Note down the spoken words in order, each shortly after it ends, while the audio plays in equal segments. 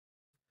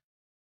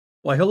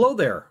Why, hello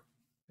there,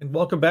 and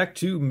welcome back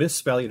to Miss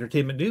Valley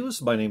Entertainment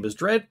News. My name is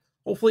Dread.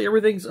 Hopefully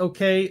everything's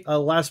okay.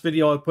 Last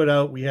video I put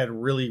out, we had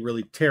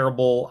really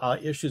terrible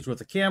issues with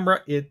the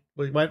camera. It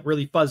went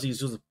really fuzzy,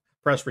 so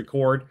press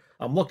record.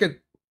 I'm looking,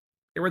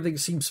 everything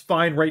seems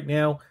fine right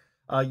now.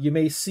 You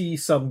may see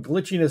some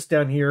glitchiness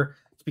down here.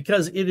 It's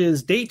because it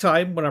is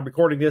daytime when I'm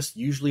recording this.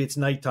 Usually it's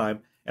nighttime,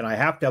 and I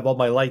have to have all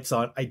my lights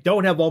on. I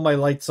don't have all my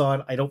lights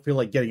on. I don't feel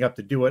like getting up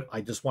to do it. I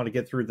just want to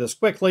get through this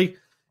quickly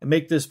and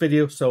make this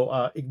video.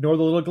 So ignore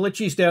the little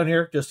glitchies down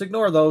here. Just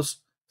ignore those.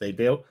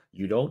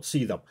 You don't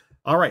see them.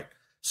 All right.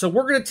 So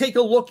we're going to take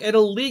a look at a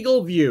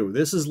legal view.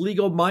 This is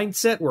Legal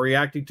Mindset. We're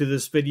reacting to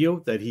this video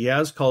that he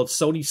has called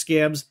Sony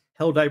Scams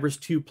Helldivers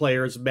 2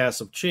 Players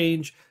Massive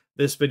Change.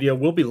 This video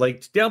will be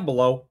linked down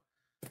below.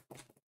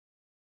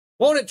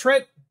 Won't it,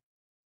 Trent?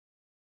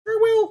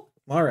 Sure will.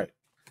 All right.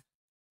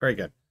 Very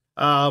good.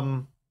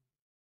 What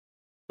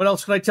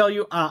else can I tell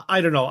you?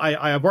 I don't know.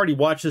 I have already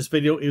watched this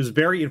video. It was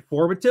very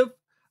informative.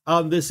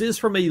 This is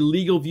from a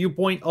legal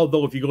viewpoint,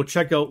 although if you go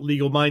check out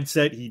Legal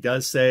Mindset, he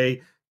does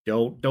say,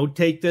 don't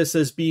take this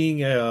as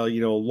being a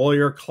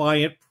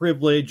lawyer-client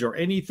privilege or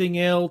anything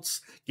else.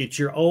 Get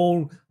your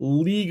own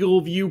legal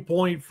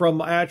viewpoint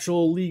from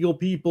actual legal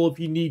people if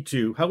you need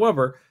to.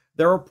 However,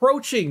 they're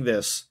approaching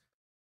this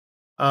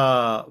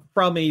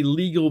from a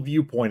legal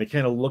viewpoint and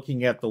kind of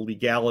looking at the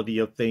legality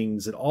of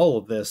things and all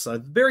of this.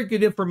 Very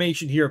good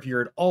information here if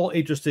you're at all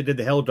interested in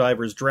the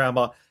Helldivers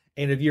drama.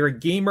 And if you're a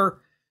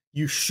gamer,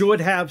 you should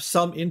have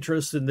some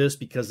interest in this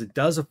because it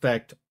does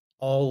affect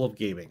all of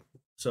gaming.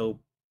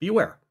 So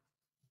beware.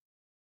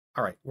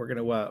 All right, we're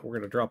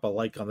gonna drop a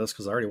like on this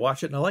because I already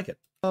watched it and I like it.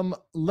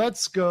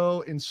 Let's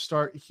go and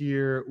start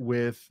here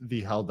with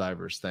the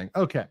Helldivers thing.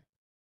 Okay,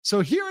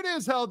 so here it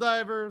is,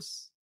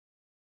 Helldivers.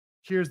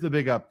 Here's the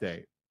big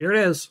update. Here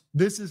it is.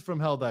 This is from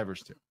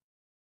Helldivers 2.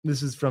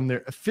 This is from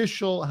their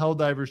official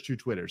Helldivers 2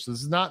 Twitter. So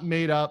this is not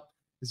made up.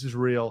 This is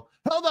real.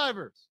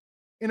 Helldivers,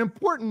 an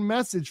important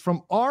message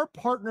from our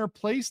partner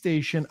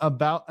PlayStation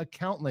about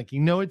account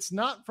linking. No, it's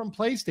not from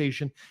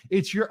PlayStation.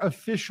 It's your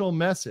official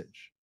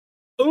message.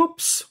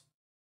 Oops.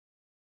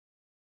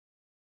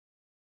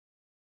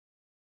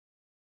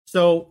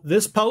 So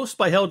this post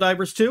by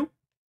Helldivers 2,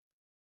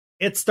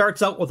 it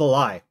starts out with a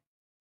lie.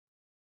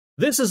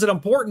 This is an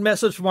important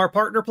message from our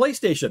partner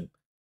PlayStation.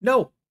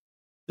 No,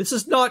 this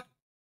is not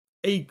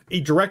a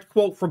direct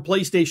quote from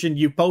PlayStation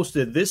you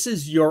posted. This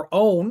is your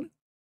own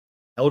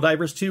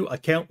Helldivers 2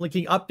 account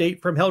linking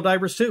update from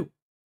Helldivers 2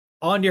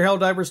 on your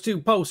Helldivers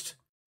 2 post.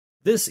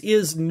 This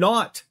is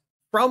not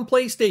from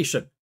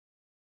PlayStation.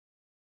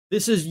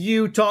 This is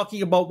you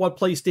talking about what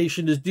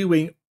PlayStation is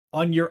doing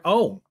on your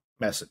own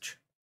message.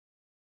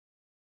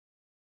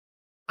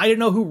 I don't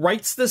know who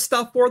writes this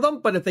stuff for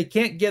them, but if they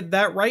can't get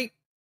that right,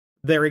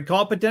 they're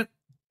incompetent.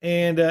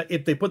 And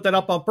if they put that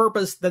up on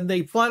purpose, then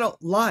they flat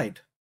out lied.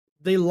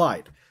 They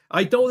lied.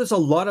 I know there's a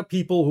lot of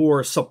people who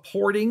are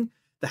supporting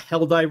the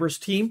Helldivers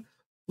team.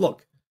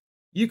 Look,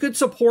 you could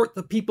support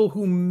the people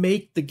who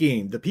make the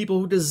game, the people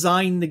who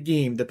design the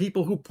game, the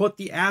people who put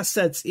the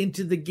assets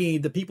into the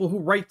game, the people who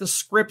write the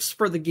scripts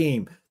for the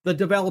game, the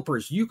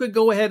developers. You could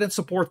go ahead and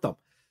support them.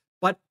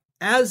 But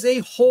as a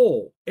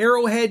whole,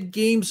 Arrowhead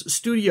Games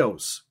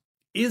Studios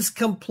is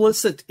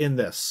complicit in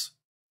this.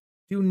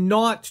 Do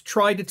not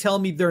try to tell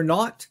me they're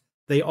not.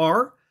 They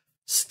are.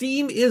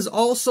 Steam is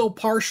also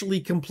partially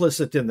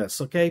complicit in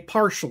this, okay?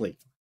 Partially.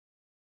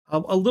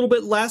 A little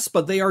bit less,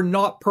 but they are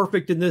not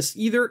perfect in this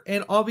either.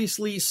 And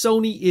obviously,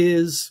 Sony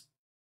is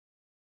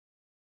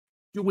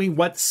doing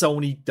what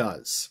Sony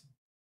does.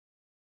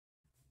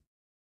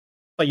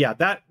 But yeah,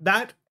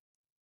 that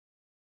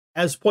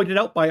as pointed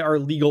out by our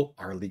legal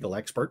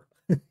expert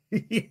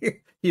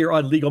here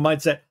on Legal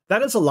Mindset,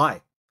 that is a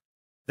lie.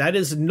 That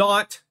is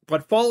not,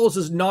 what follows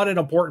is not an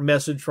important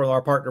message from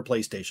our partner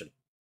PlayStation.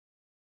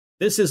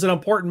 This is an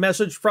important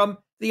message from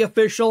the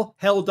official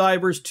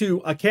Helldivers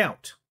 2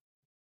 account.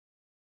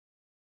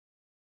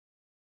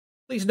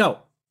 Please note,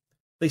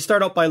 they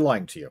start out by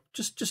lying to you.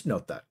 Just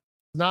note that.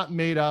 Not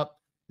made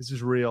up. This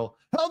is real.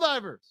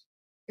 Helldivers,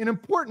 an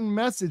important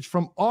message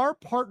from our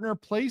partner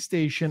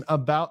PlayStation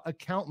about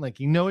account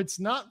linking. No, it's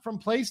not from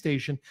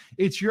PlayStation.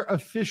 It's your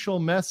official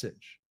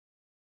message.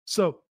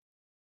 So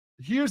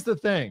here's the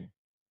thing.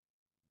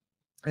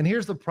 And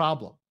here's the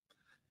problem,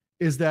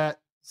 is that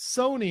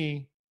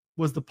Sony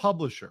was the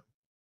publisher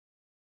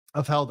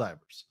of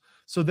Helldivers.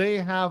 So they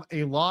have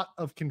a lot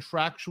of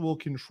contractual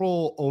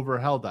control over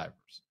Helldivers.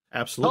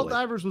 Absolutely.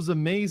 Helldivers was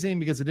amazing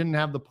because it didn't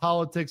have the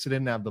politics. It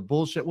didn't have the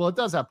bullshit. Well, it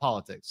does have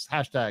politics.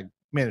 Hashtag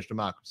managed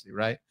democracy,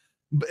 right?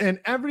 And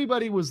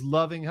everybody was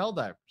loving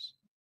Helldivers.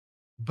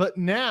 But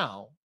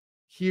now,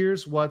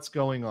 here's what's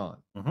going on.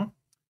 Mm-hmm.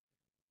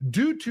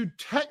 Due to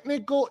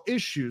technical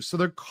issues, so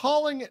they're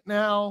calling it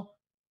now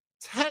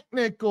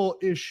technical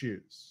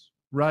issues,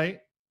 right?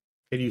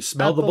 Can you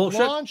smell the bullshit?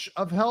 At the launch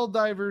of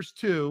Helldivers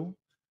 2,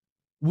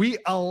 we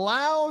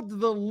allowed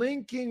the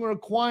linking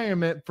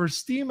requirement for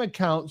Steam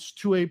accounts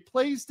to a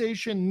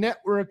PlayStation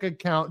Network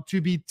account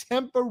to be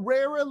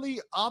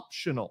temporarily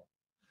optional.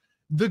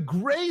 The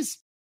grace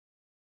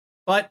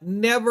but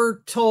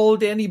never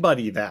told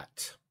anybody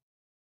that.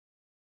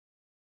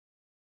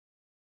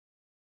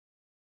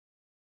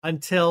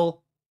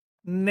 Until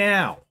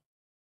now.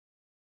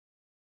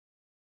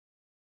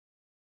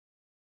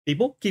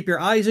 People, keep your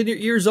eyes and your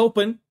ears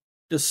open.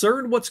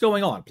 Discern what's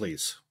going on,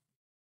 please.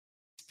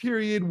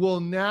 Period will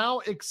now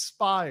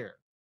expire.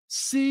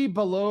 See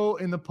below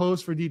in the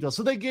post for details.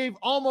 So they gave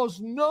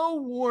almost no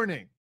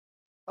warning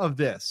of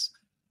this.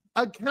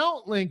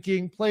 Account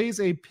linking plays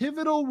a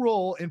pivotal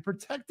role in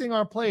protecting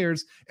our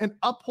players and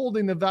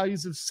upholding the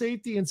values of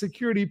safety and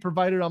security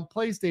provided on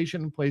PlayStation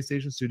and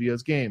PlayStation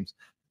Studios games.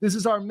 This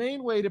is our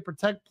main way to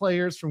protect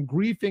players from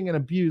griefing and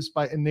abuse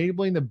by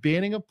enabling the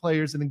banning of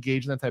players that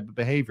engage in that type of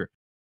behavior.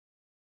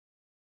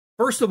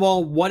 First of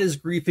all, what is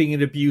griefing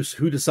and abuse?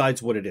 Who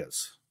decides what it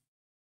is?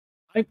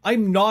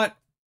 I'm not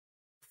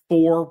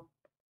for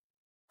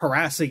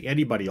harassing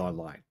anybody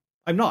online.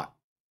 I'm not.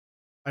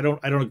 I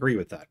don't agree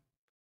with that.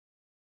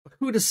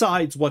 Who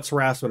decides what's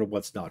harassment and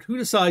what's not? Who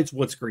decides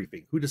what's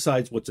griefing? Who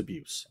decides what's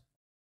abuse?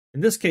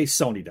 In this case,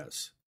 Sony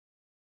does.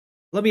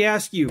 Let me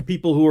ask you,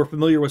 people who are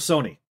familiar with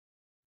Sony,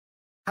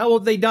 how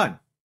have they done?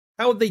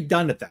 How have they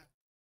done at that?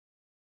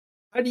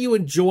 How do you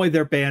enjoy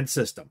their ban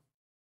system?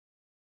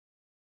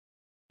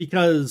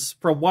 Because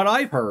from what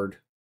I've heard,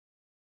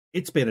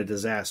 it's been a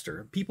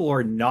disaster. People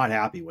are not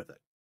happy with it.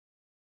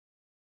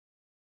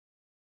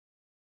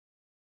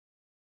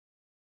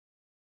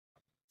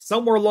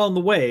 Somewhere along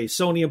the way,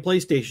 Sony and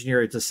PlayStation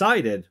here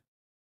decided,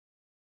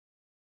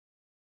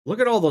 look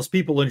at all those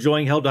people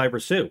enjoying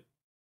Helldivers 2.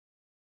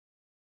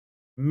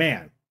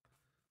 Man,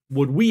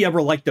 would we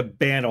ever like to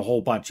ban a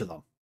whole bunch of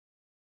them?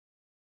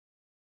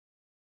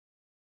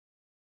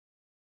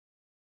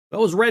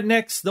 Those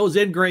rednecks, those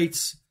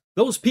ingrates,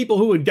 those people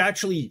who would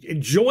actually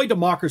enjoy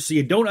democracy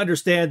and don't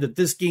understand that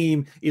this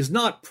game is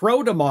not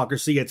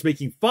pro-democracy, it's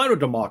making fun of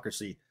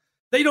democracy.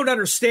 They don't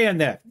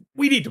understand that.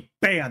 We need to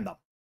ban them.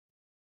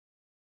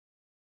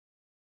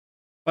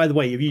 By the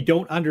way, if you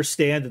don't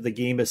understand that the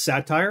game is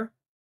satire,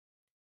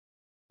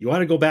 you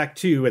want to go back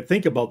to and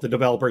think about the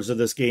developers of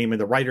this game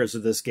and the writers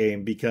of this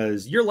game,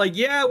 because you're like,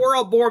 yeah, we're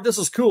on board. This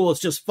is cool.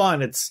 It's just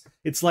fun.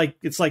 It's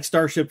like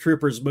Starship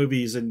Troopers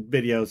movies and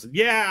videos.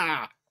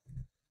 Yeah.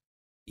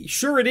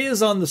 Sure, it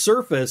is on the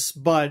surface,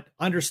 but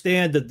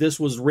understand that this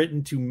was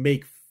written to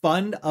make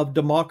fun of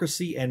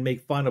democracy and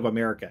make fun of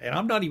America. And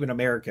I'm not even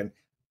American.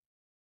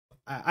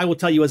 I will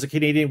tell you, as a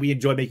Canadian, we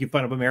enjoy making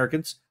fun of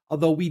Americans,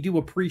 although we do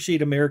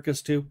appreciate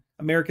Americans too.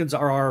 Americans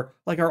are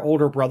our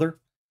older brother.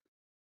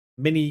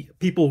 Many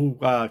people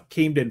who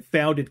came and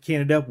founded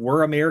Canada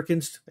were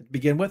Americans to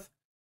begin with.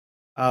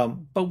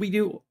 But we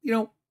do,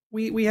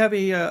 we have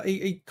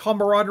a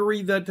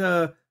camaraderie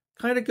that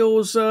kind of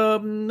goes,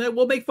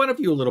 we'll make fun of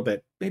you a little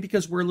bit. Maybe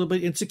because we're a little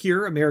bit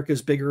insecure. America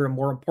is bigger and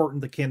more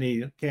important than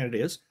Canada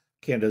is.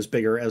 Canada is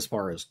bigger as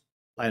far as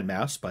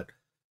landmass, but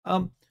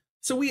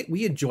so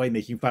we enjoy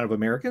making fun of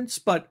Americans.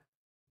 But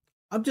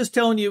I'm just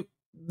telling you,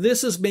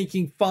 this is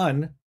making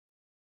fun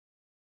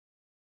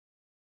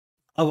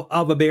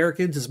of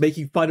Americans, is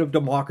making fun of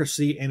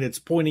democracy, and it's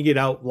pointing it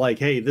out like,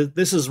 hey,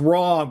 this is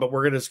wrong, but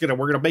we're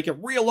gonna make it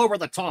real over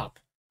the top,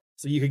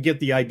 so you can get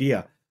the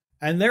idea.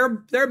 And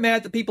they're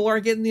mad that people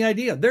aren't getting the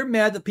idea. They're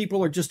mad that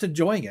people are just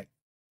enjoying it.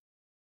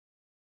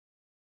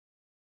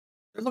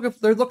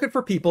 They're looking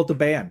for people to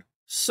ban.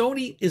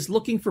 Sony is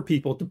looking for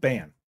people to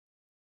ban.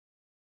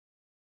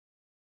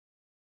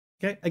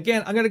 Okay,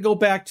 again, I'm going to go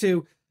back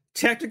to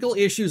technical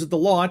issues at the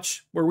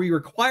launch where we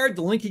required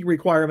the linking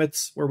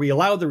requirements, where we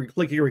allowed the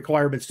linking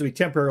requirements to be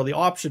temporarily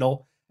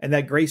optional, and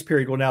that grace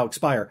period will now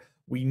expire.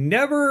 We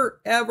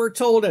never, ever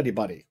told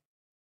anybody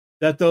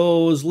that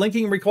those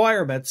linking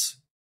requirements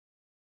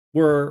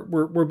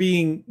were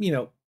being,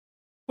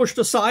 pushed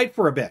aside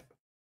for a bit,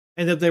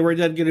 and that they were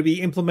then going to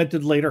be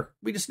implemented later.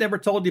 We just never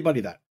told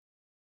anybody that.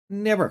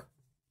 Never.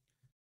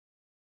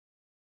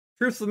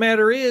 Truth of the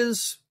matter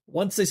is,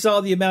 once they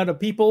saw the amount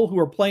of people who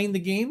were playing the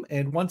game,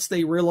 and once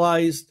they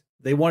realized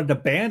they wanted to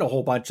ban a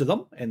whole bunch of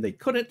them, and they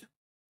couldn't,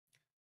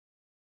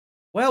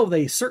 well,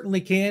 they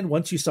certainly can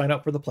once you sign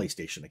up for the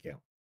PlayStation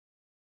account.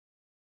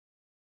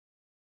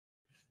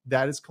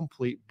 That is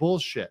complete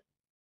bullshit.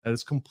 That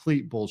is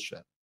complete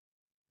bullshit.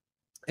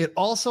 It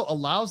also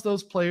allows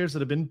those players that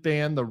have been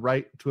banned the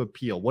right to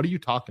appeal. What are you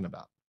talking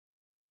about?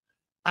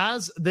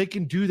 As they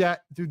can do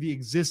that through the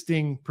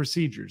existing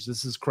procedures.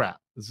 This is crap.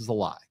 This is a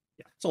lie.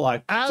 Yeah, it's a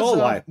lie. As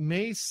of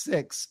May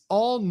 6th,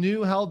 all new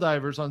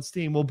Helldivers on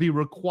Steam will be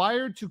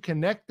required to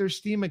connect their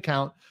Steam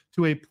account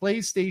to a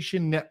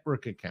PlayStation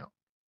Network account.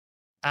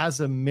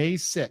 As of May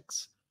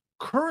 6th,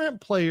 current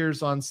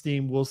players on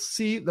Steam will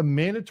see the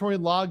mandatory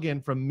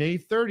login from May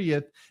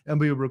 30th and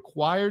be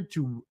required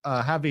to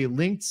have a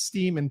linked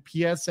Steam and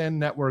PSN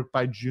network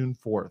by June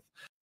 4th.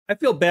 I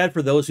feel bad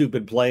for those who've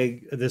been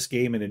playing this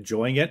game and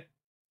enjoying it,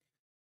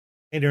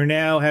 and are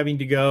now having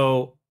to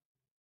go,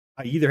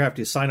 I either have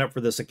to sign up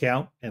for this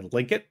account and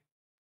link it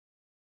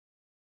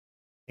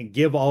and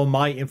give all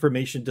my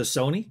information to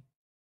Sony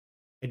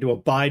and to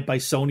abide by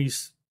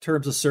Sony's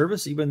terms of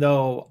service, even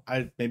though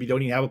I maybe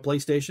don't even have a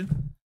PlayStation,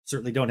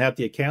 certainly don't have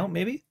the account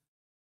maybe,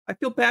 I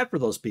feel bad for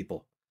those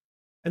people.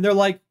 And they're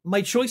like,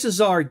 my choices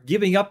are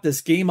giving up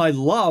this game I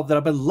love that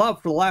I've been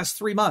loved for the last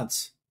 3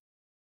 months,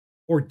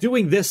 or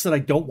doing this that I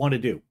don't want to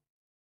do.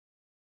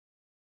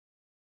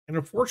 And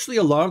unfortunately,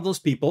 a lot of those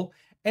people,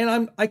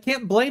 and I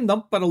can't blame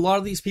them, but a lot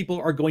of these people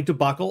are going to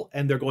buckle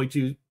and they're going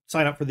to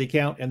sign up for the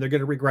account and they're going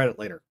to regret it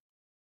later.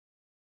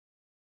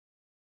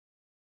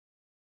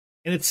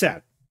 And it's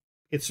sad.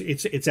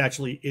 It's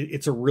actually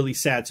a really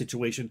sad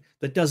situation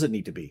that doesn't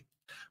need to be.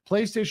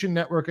 PlayStation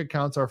Network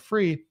accounts are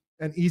free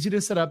and easy to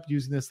set up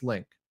using this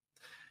link.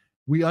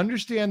 We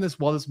understand this.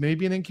 While this may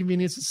be an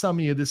inconvenience to some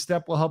of you, this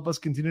step will help us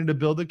continue to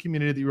build a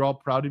community that you're all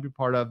proud to be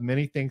part of.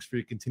 Many thanks for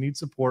your continued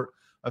support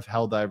of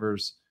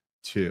Helldivers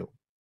 2.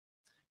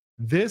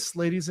 This,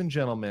 ladies and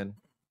gentlemen,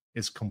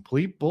 is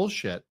complete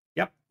bullshit.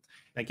 Yep.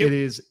 Thank you. It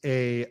is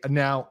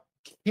now,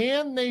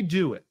 can they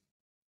do it?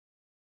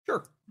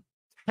 Sure.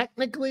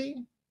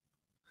 Technically,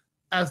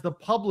 as the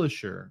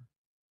publisher,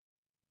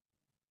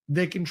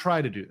 they can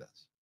try to do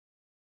this.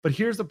 But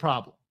here's the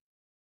problem.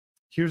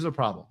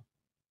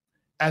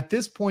 At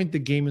this point, the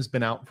game has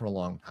been out for a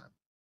long time.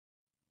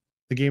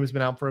 The game has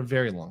been out for a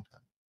very long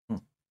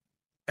time.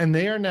 And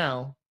they are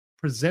now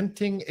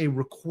presenting a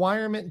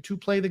requirement to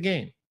play the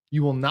game.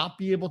 You will not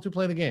be able to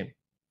play the game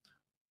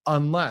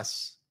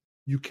unless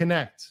you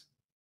connect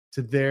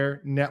to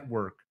their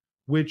network,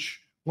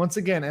 which, once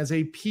again, as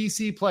a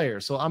PC player,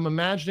 so I'm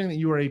imagining that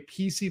you are a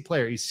PC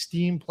player, a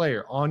Steam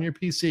player on your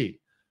PC,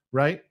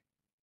 right?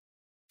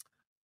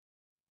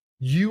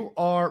 You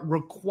are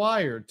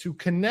required to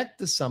connect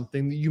to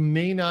something that you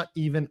may not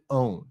even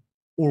own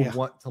or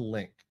want to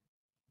link.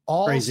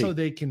 Also, Crazy.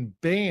 They can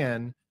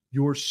ban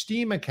your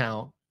Steam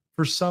account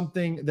for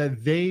something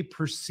that they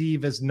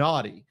perceive as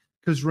naughty.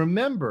 Because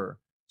remember,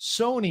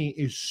 Sony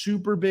is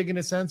super big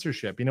into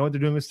censorship. You know what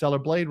they're doing with Stellar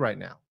Blade right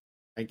now?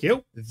 Thank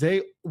you.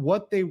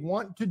 What they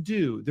want to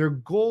do, their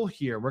goal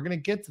here, we're going to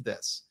get to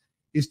this,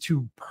 is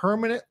to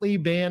permanently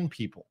ban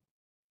people.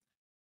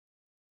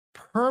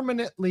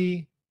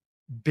 Permanently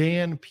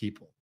ban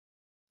people.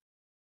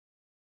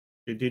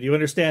 Did you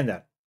understand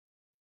that?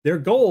 Their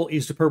goal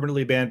is to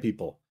permanently ban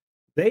people.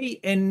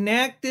 They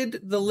enacted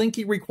the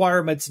linking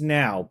requirements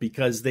now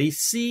because they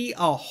see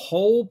a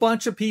whole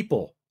bunch of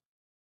people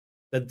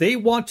that they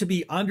want to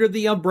be under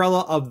the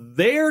umbrella of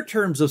their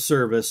terms of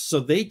service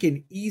so they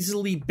can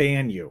easily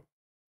ban you.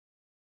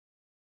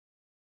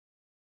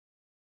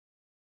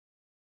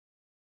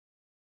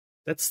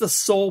 That's the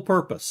sole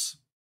purpose.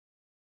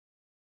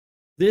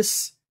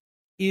 This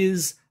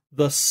is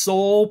the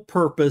sole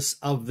purpose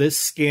of this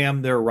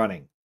scam they're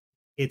running.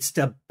 It's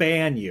to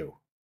ban you.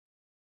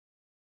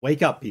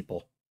 Wake up,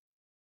 people.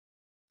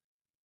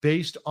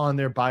 Based on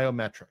their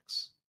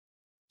biometrics.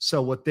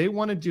 So what they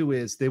want to do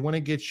is they want to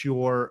get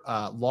your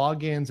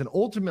logins and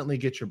ultimately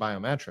get your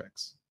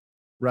biometrics,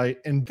 right?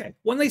 And okay.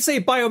 When they say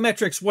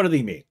biometrics, what do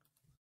they mean?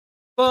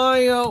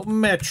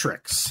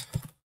 Biometrics.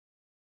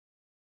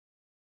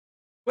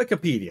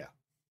 Wikipedia.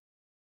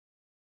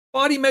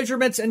 Body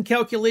measurements and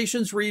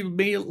calculations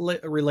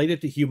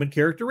related to human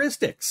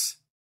characteristics.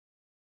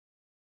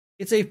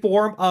 It's a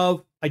form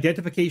of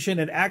identification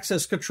and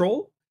access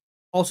control,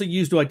 also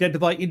used to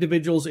identify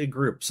individuals in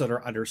groups that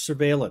are under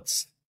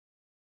surveillance.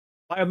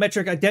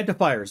 Biometric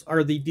identifiers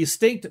are the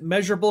distinct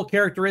measurable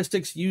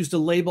characteristics used to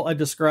label and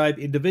describe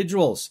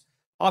individuals,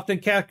 often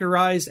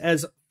characterized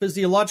as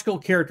physiological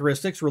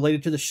characteristics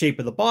related to the shape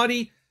of the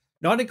body,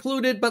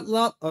 included but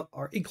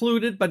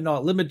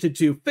not limited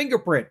to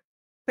fingerprint,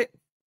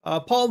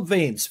 palm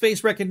veins,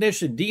 face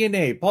recognition,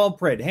 DNA, palm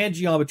print, hand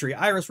geometry,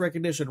 iris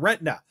recognition,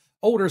 retina,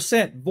 odor,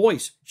 scent,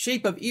 voice,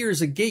 shape of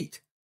ears, and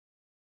gait.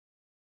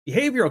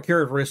 Behavioral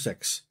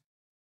characteristics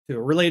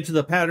related to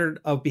the pattern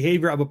of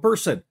behavior of a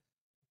person,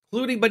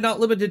 including but not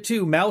limited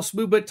to mouse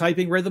movement,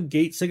 typing rhythm,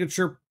 gait,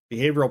 signature,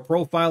 behavioral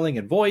profiling,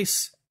 and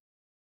voice.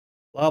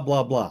 Blah,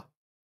 blah, blah.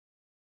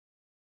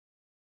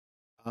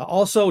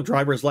 Also,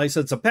 driver's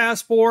license and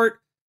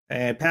passport,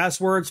 and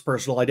passwords,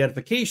 personal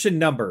identification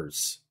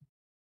numbers.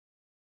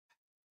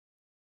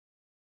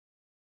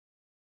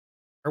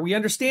 Are we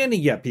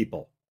understanding yet,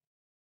 people?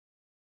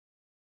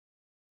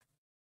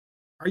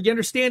 Are you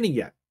understanding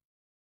yet?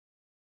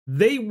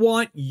 They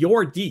want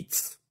your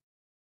deets.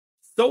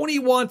 Sony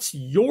wants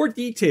your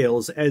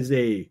details as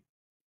a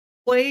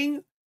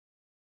playing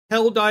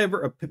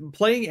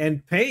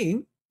and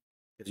paying,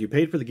 because you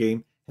paid for the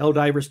game,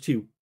 Helldivers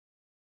 2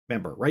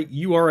 member, right?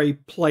 You are a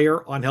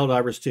player on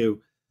Helldivers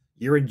 2.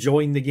 You're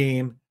enjoying the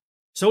game.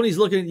 Sony's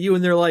looking at you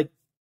and they're like,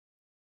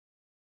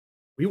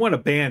 we want to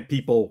ban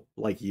people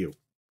like you.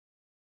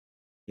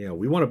 You know,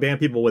 we want to ban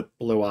people with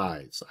blue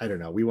eyes. I don't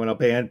know. We want to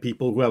ban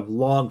people who have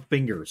long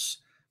fingers.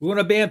 We want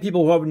to ban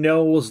people who have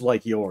nose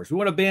like yours. We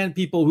want to ban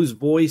people whose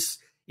voice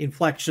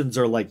inflections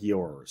are like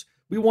yours.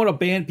 We want to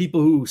ban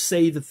people who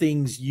say the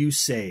things you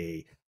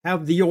say,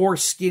 have your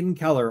skin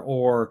color,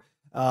 or,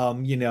 are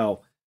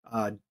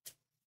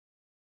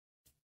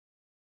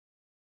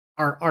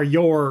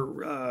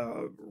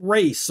your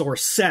race or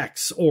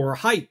sex or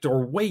height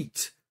or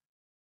weight.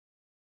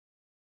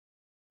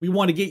 We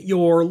want to get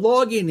your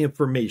login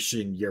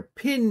information, your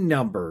PIN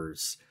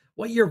numbers,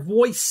 what your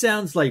voice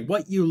sounds like,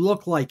 what you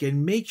look like,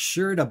 and make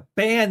sure to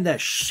ban the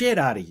shit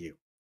out of you.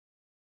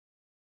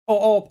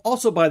 Oh,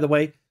 also, by the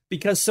way,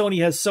 because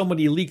Sony has so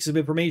many leaks of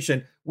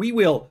information, we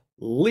will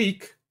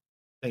leak.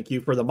 Thank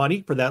you for the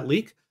money for that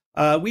leak.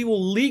 We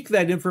will leak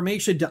that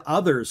information to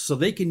others so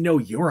they can know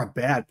you're a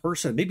bad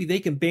person. Maybe they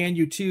can ban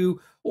you too,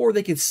 or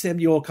they can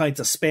send you all kinds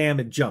of spam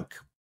and junk.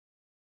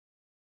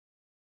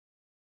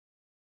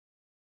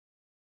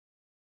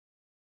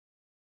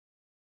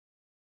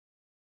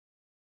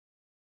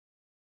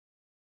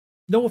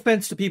 No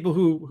offense to people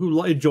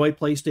who enjoy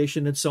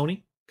PlayStation and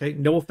Sony. Okay,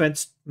 no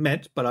offense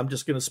meant, but I'm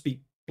just going to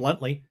speak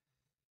bluntly.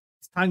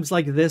 It's times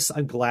like this,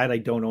 I'm glad I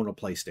don't own a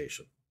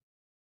PlayStation.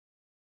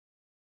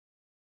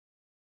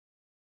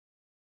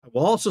 I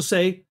will also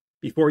say,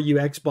 before you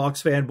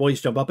Xbox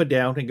fanboys jump up and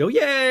down and go,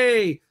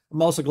 yay!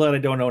 I'm also glad I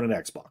don't own an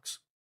Xbox.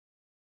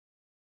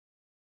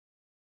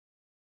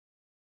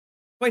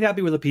 Quite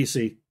happy with a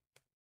PC.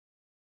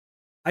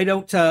 I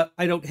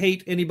don't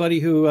hate anybody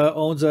who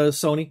owns a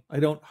Sony. I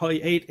don't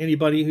hate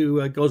anybody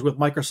who goes with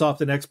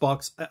Microsoft and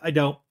Xbox. I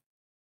don't.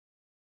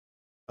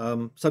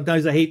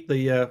 Sometimes I hate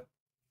the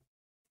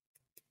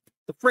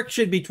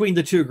friction between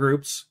the two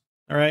groups.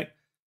 All right,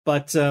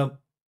 but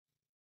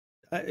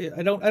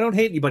I don't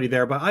hate anybody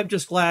there. But I'm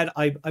just glad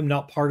I'm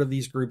not part of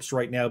these groups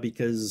right now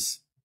because,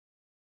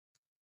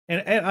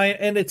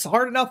 and it's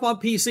hard enough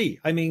on PC.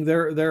 I mean,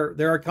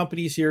 there are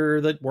companies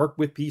here that work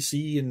with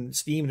PC and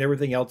Steam and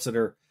everything else that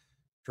are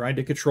trying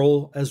to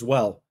control as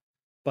well.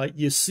 But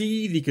you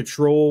see the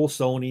control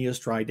Sony is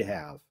trying to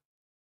have.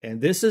 And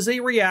this is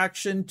a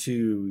reaction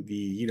to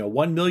the,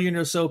 1 million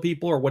or so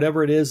people or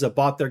whatever it is that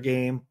bought their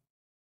game.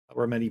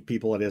 However many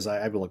people it is, I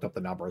haven't looked up the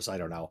numbers, I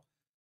don't know.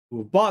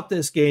 Who bought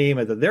this game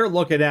and that they're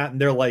looking at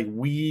and they're like,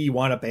 we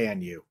want to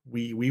ban you.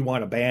 We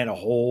want to ban a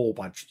whole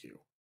bunch of you.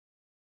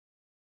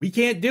 We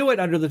can't do it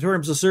under the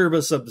terms of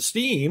service of the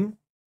Steam.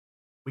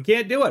 We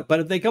can't do it.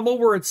 But if they come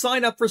over and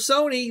sign up for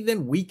Sony,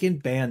 then we can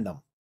ban them.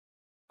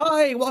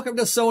 Hi, welcome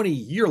to Sony.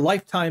 You're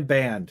lifetime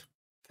banned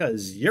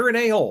because you're an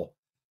a-hole.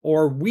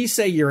 Or we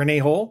say you're an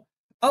a-hole.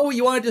 Oh,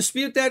 you want to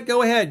dispute that?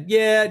 Go ahead.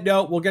 Yeah,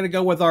 no, we're going to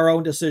go with our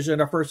own decision,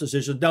 our first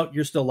decision. No,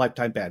 you're still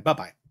lifetime banned.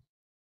 Bye-bye.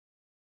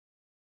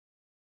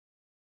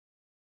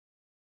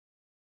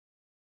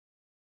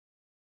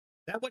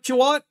 Is that what you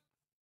want?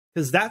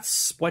 Because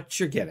that's what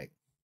you're getting.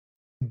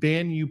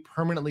 Ban you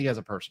permanently as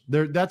a person.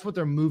 That's what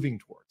they're moving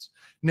towards.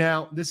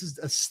 Now, this is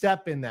a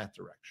step in that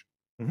direction.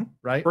 Mm-hmm.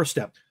 Right? First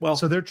step. Well,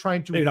 so they're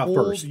trying to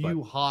hold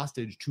you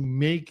hostage to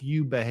make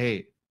you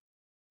behave.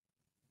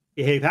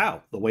 Behave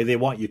how? The way they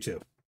want you to.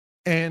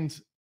 And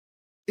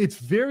it's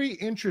very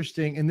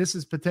interesting, and this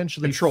is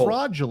potentially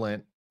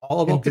fraudulent, all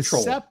about and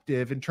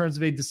deceptive in terms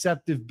of a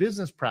deceptive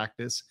business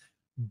practice,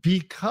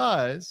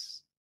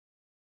 because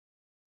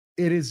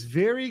it is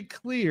very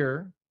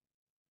clear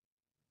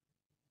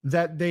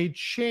that they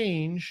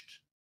changed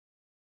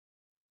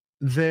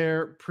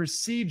their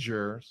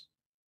procedures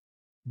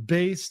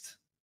based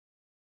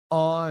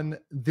on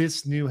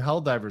this new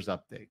Helldivers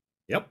update.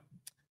 Yep.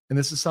 And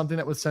this is something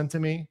that was sent to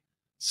me.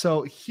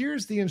 So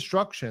here's the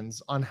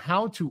instructions on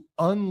how to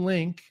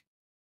unlink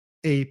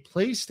a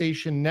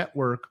PlayStation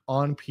Network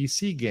on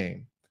PC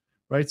game,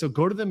 right? So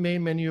go to the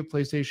main menu of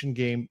PlayStation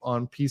game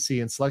on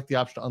PC and select the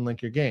option to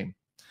unlink your game.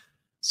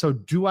 So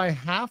do I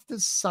have to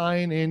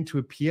sign into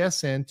a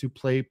PSN to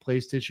play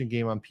PlayStation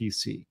game on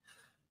PC?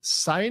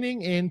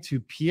 Signing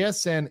into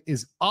PSN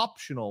is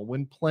optional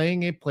when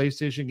playing a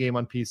PlayStation game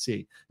on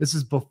PC. This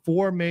is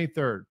before May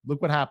 3rd. Look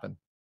what happened.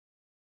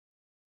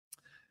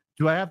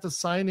 Do I have to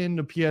sign in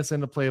to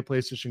PSN to play a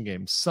PlayStation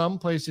game? Some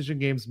PlayStation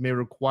games may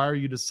require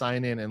you to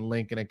sign in and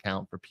link an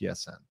account for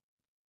PSN.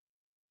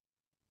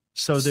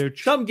 So they're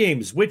some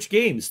games. Which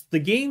games? The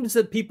games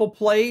that people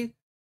play.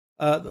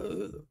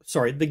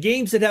 The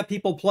games that have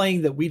people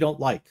playing that we don't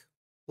like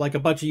a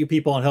bunch of you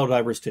people on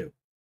Helldivers 2.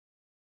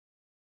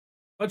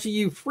 Bunch of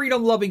you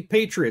freedom-loving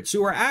patriots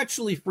who are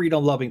actually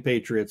freedom-loving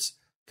patriots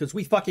because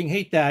we fucking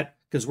hate that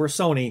because we're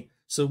Sony,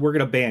 so we're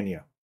going to ban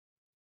you.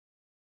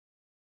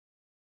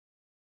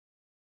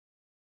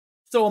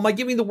 So am I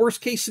giving the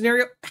worst-case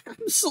scenario?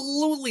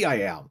 Absolutely I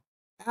am.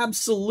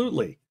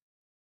 Absolutely.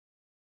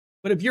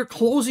 But if you're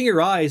closing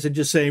your eyes and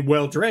just saying,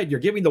 well, Dredd, you're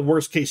giving the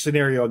worst-case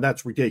scenario, and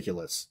that's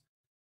ridiculous.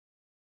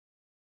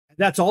 And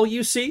that's all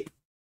you see?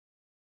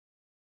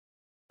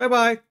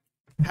 Bye-bye.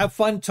 Have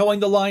fun towing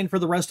the line for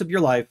the rest of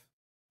your life.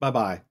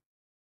 Bye-bye.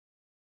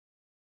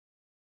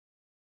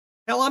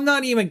 Hell, I'm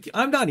not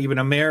even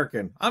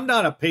American. I'm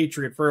not a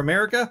patriot for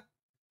America.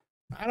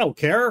 I don't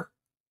care.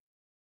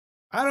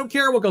 I don't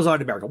care what goes on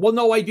in America. Well,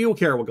 no, I do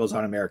care what goes on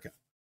in America.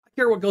 I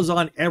care what goes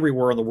on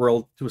everywhere in the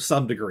world to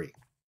some degree.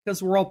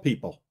 Because we're all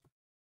people.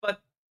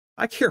 But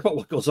I care about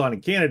what goes on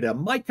in Canada.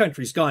 My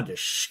country's gone to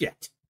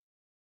shit.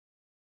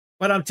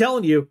 But I'm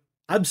telling you,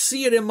 I'm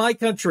seeing it in my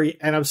country,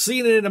 and I'm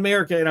seeing it in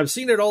America, and I'm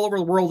seeing it all over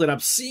the world, and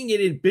I'm seeing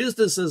it in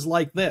businesses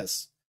like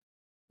this,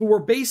 who are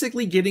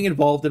basically getting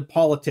involved in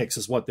politics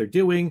is what they're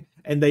doing,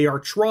 and they are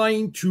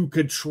trying to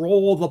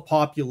control the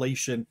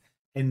population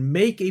and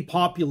make a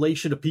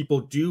population of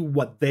people do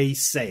what they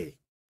say.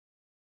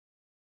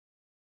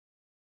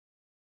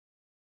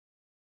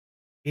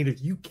 And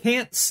if you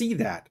can't see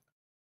that,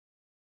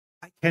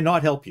 I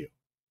cannot help you.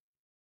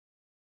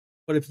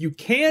 But if you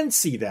can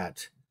see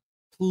that,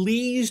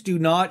 please do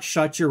not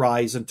shut your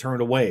eyes and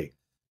turn away,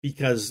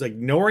 because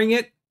ignoring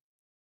it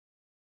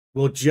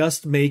will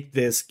just make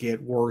this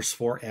get worse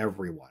for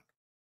everyone.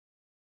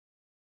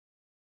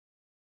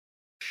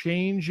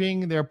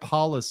 Changing their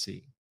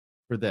policy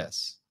for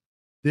this.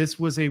 This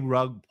was a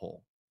rug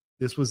pull.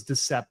 This was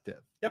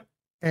deceptive. Yep.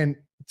 And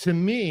to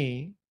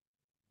me,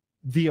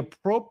 the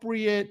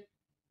appropriate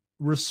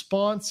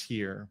response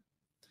here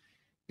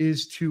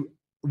is to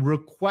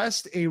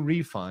request a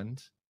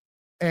refund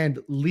and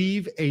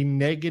leave a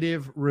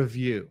negative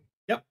review.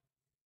 Yep.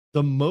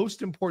 The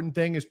most important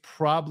thing is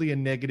probably a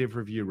negative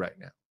review right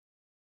now.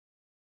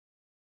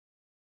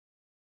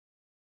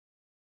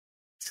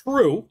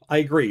 True, I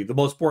agree. The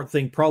most important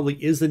thing probably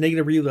is the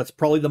negative review. That's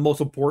probably the most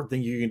important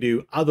thing you can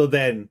do, other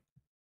than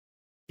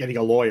getting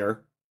a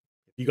lawyer.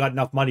 If you got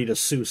enough money to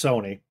sue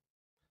Sony.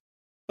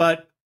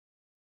 But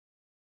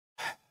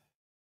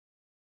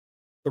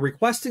the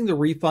requesting the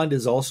refund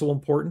is also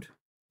important.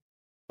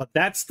 But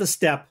that's the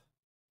step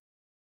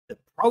that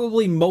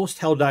probably most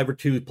Helldiver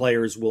 2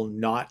 players will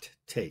not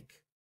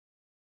take.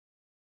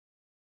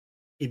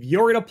 If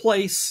you're in a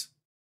place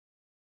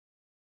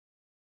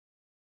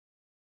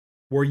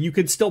where you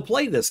can still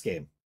play this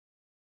game,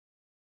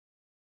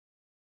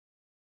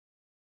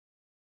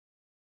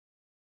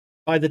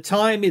 by the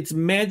time it's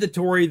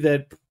mandatory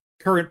that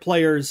current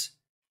players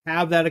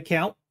have that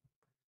account,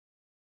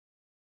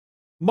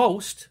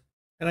 most,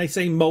 and I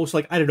say most,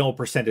 like, I don't know a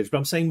percentage, but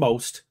I'm saying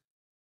most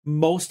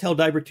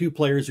Helldiver 2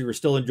 players who are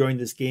still enjoying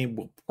this game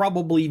will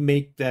probably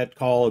make that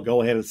call and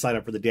go ahead and sign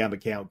up for the damn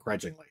account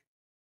grudgingly.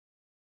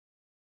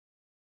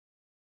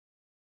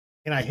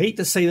 And I hate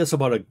to say this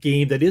about a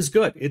game that is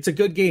good. It's a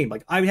good game.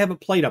 Like, I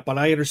haven't played it, but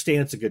I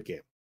understand it's a good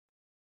game.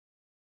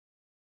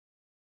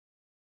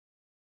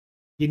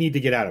 You need to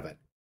get out of it.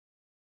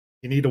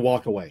 You need to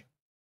walk away.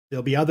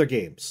 There'll be other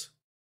games.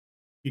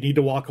 You need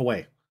to walk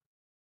away.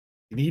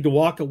 You need to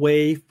walk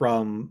away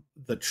from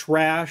the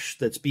trash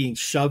that's being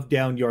shoved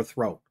down your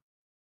throat.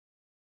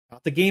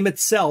 Not the game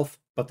itself,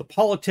 but the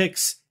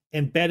politics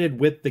embedded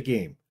with the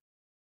game.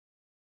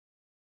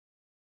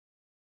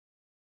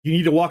 You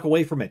need to walk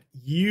away from it.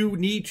 You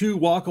need to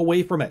walk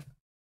away from it.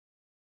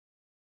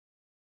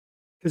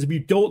 Because if you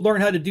don't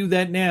learn how to do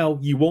that now,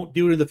 you won't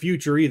do it in the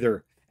future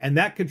either. And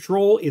that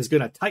control is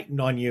going to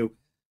tighten on you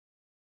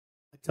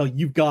until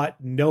you've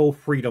got no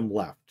freedom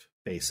left,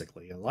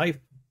 basically, in life.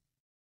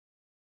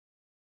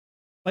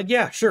 But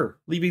yeah, sure,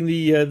 leaving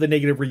the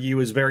negative review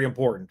is very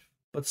important.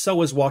 But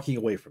so is walking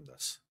away from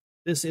this.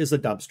 This is a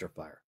dumpster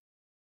fire.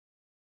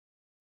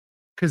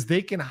 Because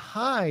they can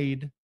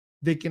hide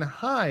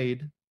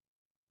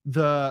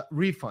the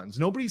refunds.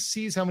 Nobody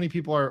sees how many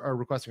people are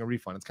requesting a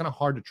refund. It's kind of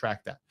hard to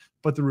track that.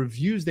 But the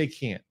reviews, they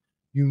can't.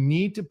 You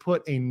need to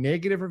put a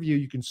negative review.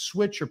 You can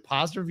switch your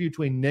positive review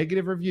to a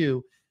negative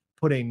review.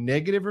 Put a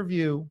negative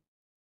review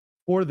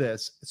for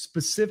this.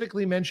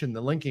 Specifically mention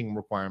the linking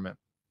requirement.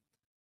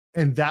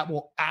 And that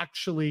will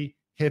actually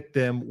hit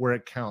them where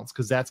it counts,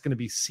 because that's going to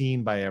be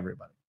seen by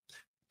everybody.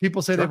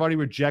 People say They've already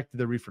rejected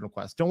the refund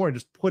request. Don't worry,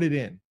 just put it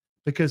in.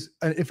 Because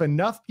if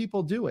enough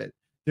people do it,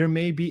 there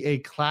may be a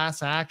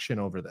class action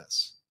over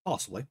this.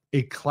 Possibly.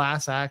 A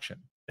class action.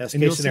 Best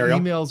and case you'll scenario.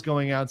 see emails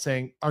going out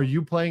saying, are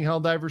you playing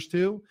Helldivers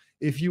 2?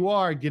 If you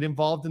are, get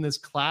involved in this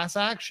class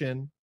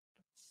action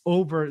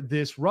over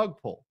this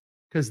rug pull.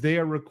 Because they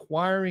are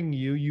requiring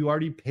you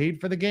already paid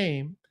for the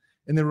game,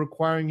 and they're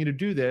requiring you to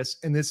do this.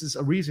 And this is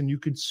a reason you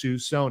could sue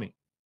Sony.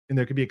 And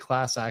there could be a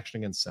class action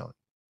against Sony.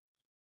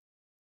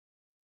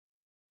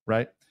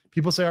 Right?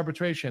 People say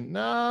arbitration.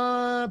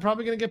 Nah,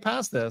 probably going to get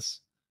past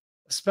this,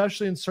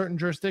 especially in certain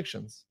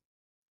jurisdictions.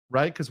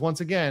 Right? Because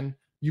once again,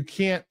 you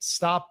can't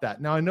stop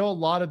that. Now, I know a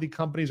lot of the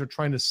companies are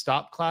trying to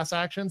stop class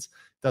actions.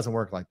 It doesn't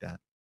work like that.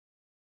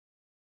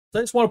 So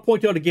I just want to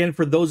point out again,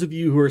 for those of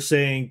you who are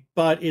saying,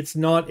 but it's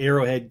not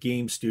Arrowhead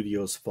Game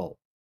Studios' fault.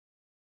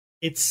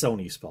 It's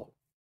Sony's fault.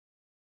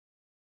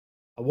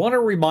 I want to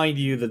remind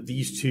you that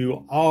these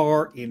two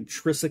are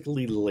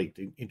intrinsically linked.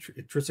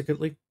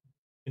 Intricately?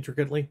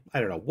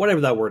 I don't know.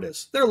 Whatever that word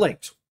is. They're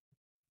linked.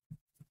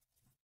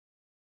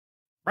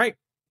 Right?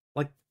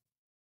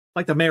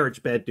 Like the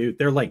marriage bed, dude.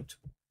 They're linked.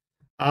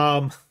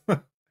 Go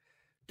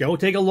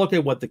take a look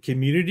at what the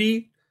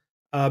community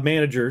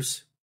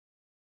managers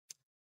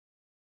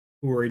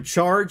who are in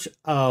charge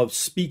of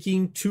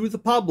speaking to the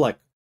public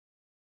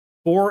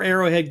for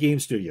Arrowhead Game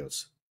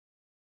Studios.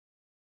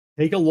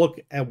 Take a look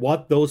at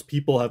what those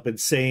people have been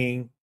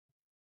saying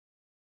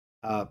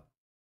to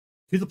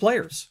the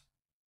players.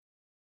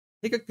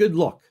 Take a good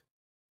look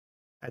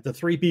at the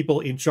three people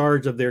in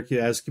charge of their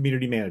as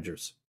community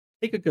managers.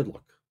 Take a good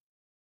look.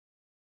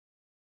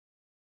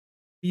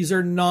 These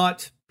are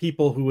not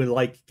people who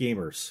like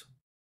gamers.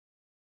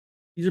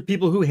 These are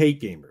people who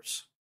hate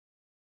gamers.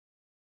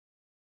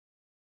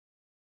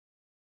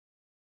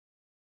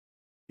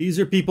 These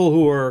are people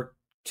who are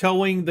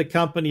towing the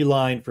company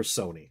line for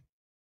Sony.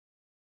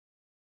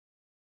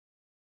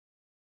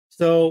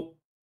 So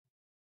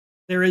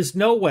there is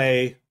no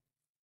way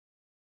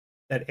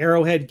that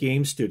Arrowhead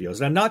Game Studios,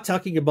 and I'm not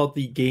talking about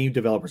the game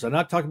developers. I'm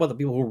not talking about the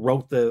people who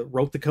wrote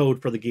the code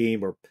for the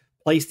game or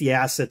placed the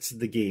assets in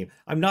the game.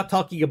 I'm not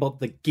talking about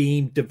the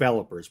game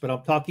developers, but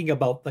I'm talking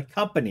about the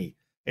company,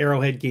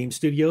 Arrowhead Game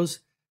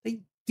Studios.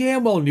 They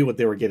damn well knew what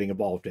they were getting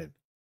involved in.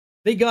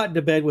 They got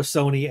into bed with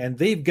Sony, and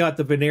they've got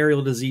the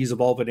venereal disease of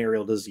all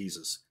venereal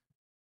diseases.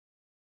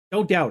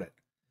 Don't doubt it.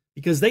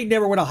 Because they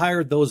never would have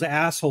hired those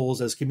assholes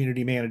as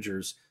community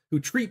managers who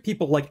treat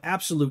people like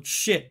absolute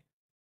shit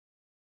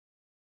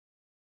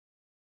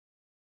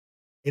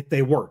if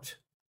they weren't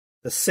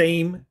the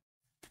same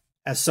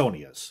as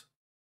Sony is.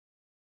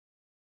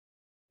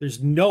 There's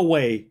no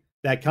way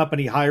that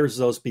company hires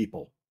those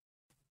people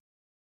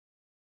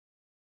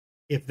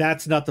if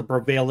that's not the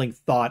prevailing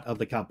thought of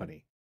the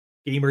company.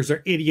 Gamers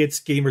are idiots.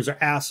 Gamers are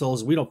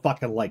assholes. We don't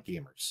fucking like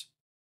gamers.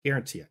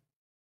 Guarantee it.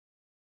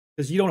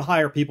 Because you don't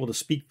hire people to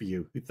speak for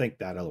you who think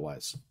that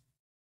otherwise.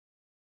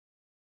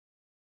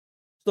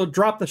 So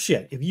drop the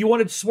shit. If you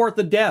wanted to support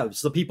the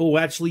devs, the people who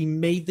actually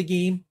made the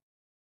game,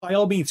 by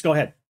all means, go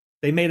ahead.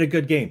 They made a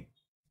good game.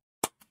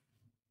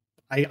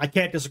 I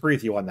can't disagree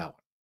with you on that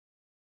one.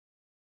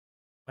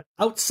 But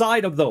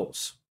outside of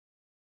those,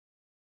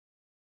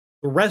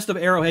 the rest of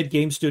Arrowhead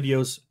Game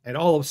Studios and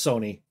all of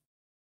Sony,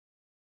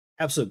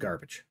 absolute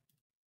garbage.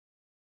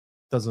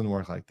 Doesn't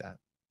work like that.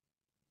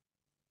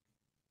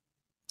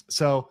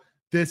 So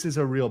this is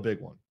a real big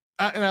one.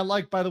 And I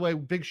like, by the way,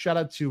 big shout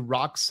out to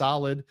Rock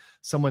Solid.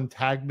 Someone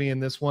tagged me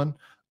in this one.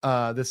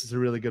 This is a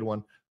really good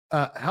one.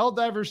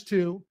 Helldivers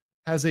 2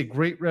 has a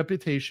great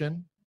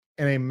reputation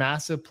and a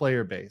massive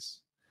player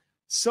base.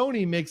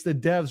 Sony makes the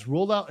devs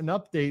roll out an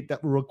update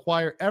that will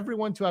require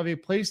everyone to have a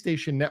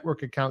PlayStation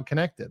Network account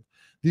connected.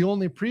 The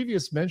only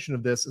previous mention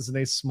of this is in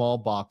a small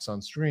box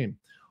on stream.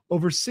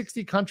 Over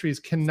 60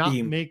 countries cannot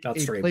make a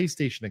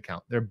PlayStation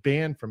account. They're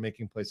banned from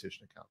making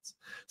PlayStation accounts.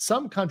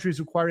 Some countries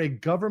require a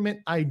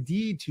government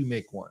ID to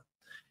make one.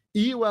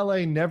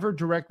 EULA never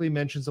directly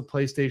mentions a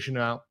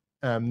PlayStation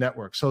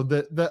network. So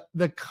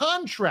the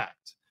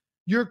contract,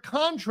 your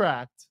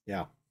contract,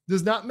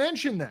 does not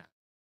mention that.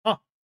 Huh.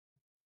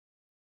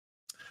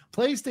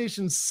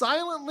 PlayStation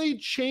silently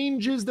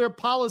changes their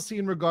policy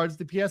in regards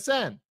to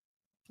PSN.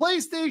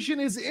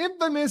 PlayStation is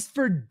infamous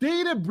for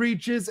data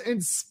breaches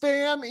and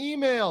spam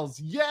emails.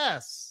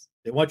 Yes.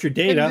 They want your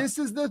data. And this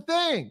is the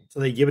thing. So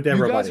they give it to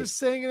everybody. You guys are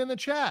saying it in the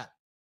chat.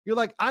 You're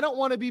like, I don't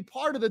want to be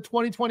part of the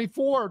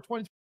 2024 or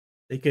 20.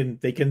 They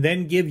can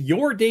then give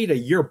your data,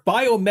 your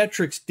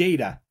biometrics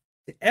data,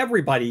 to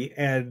everybody,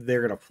 and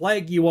they're going to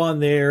flag you on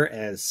there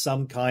as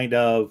some kind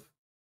of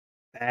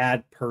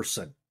bad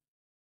person.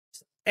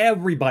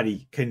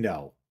 Everybody can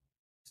know.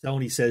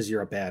 Sony says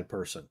you're a bad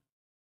person.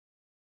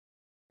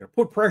 They're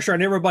put pressure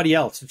on everybody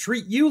else to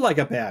treat you like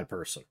a bad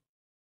person.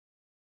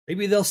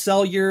 Maybe they'll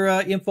sell your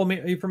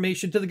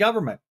information to the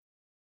government.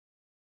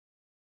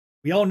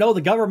 We all know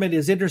the government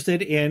is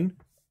interested in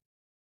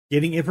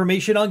getting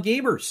information on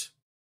gamers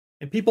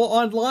and people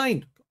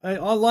online,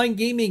 online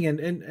gaming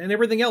and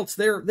everything else.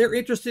 They're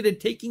interested in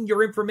taking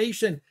your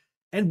information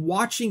and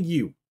watching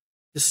you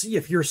to see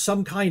if you're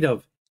some kind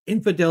of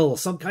infidel,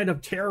 some kind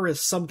of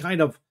terrorist, some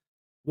kind of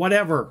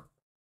whatever.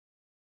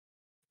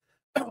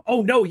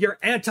 Oh no, you're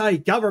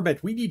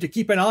anti-government. We need to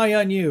keep an eye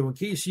on you in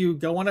case you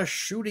go on a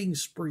shooting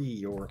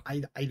spree, or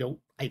I don't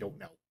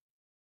know.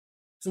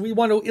 So we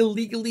want to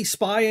illegally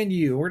spy on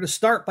you. We're to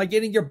start by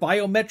getting your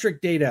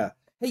biometric data.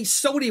 Hey,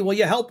 Sony, will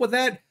you help with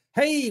that?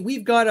 Hey,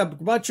 we've got a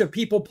bunch of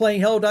people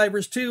playing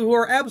Helldivers 2 who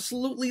are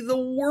absolutely the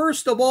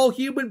worst of all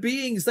human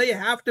beings. They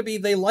have to be.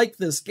 They like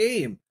this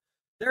game.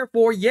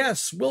 Therefore,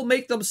 yes, we'll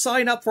make them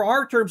sign up for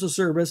our terms of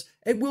service,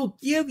 and we'll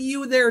give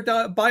you their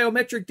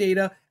biometric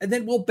data, and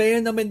then we'll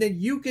ban them, and then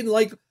you can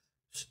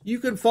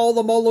follow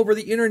them all over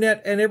the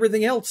internet and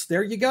everything else.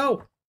 There you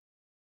go.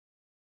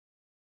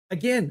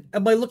 Again,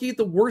 am I looking at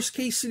the worst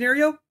case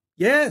scenario?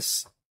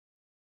 Yes.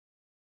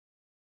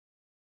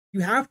 You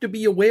have to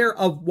be aware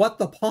of what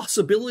the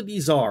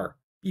possibilities are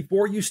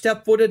before you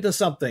step foot into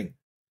something.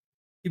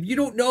 If you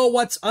don't know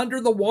what's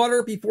under the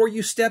water before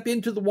you step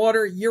into the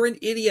water, you're an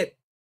idiot.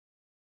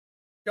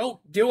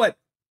 Don't do it.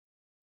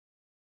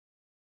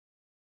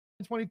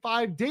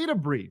 25 data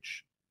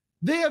breach.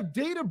 They have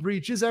data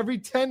breaches every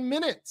 10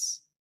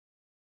 minutes.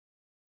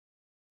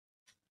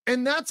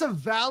 And that's a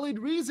valid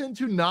reason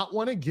to not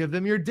want to give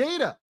them your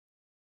data.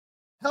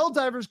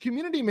 Helldivers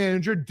community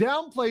manager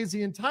downplays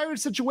the entire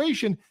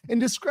situation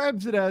and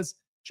describes it as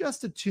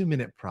just a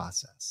 2-minute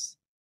process.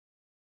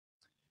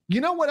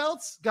 You know what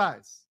else,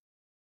 guys?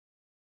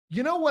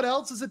 You know what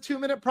else is a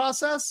 2-minute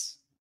process?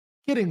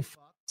 Getting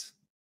fucked.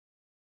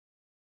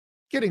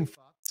 Getting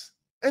fucked.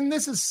 And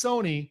this is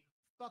Sony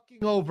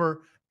fucking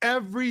over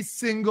every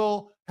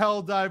single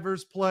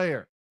Helldivers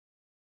player.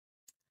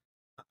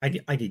 I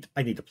need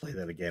to play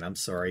that again. I'm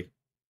sorry.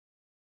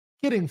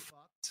 Getting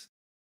fucked.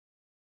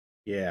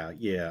 Yeah.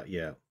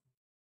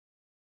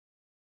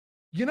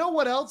 You know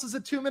what else is a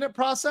 2-minute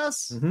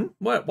process? Mm-hmm.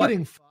 What?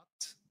 Getting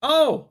fucked.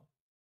 Oh.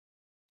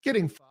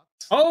 Getting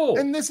fucked. Oh.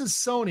 And this is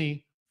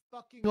Sony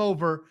fucking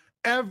over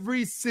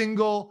every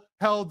single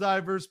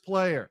Helldivers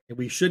player.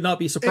 We should not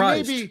be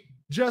surprised. It may be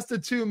just a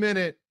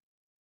 2-minute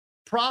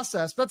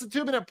process. That's a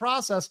 2-minute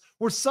process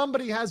where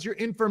somebody has your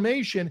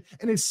information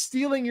and is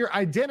stealing your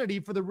identity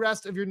for the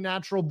rest of your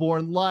natural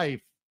born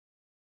life.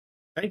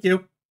 Thank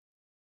you.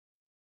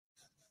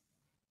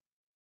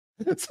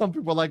 Some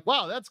people are like,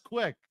 wow, that's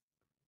quick.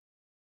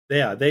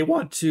 Yeah, they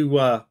want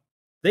to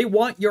they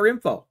want your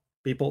info,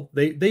 people.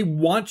 They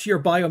want your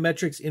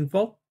biometrics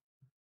info,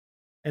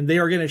 and they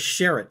are going to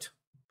share it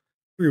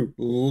through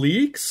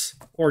leaks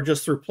or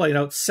just through plain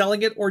out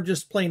selling it or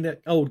just plain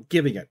out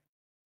giving it.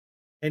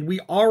 And we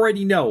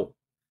already know,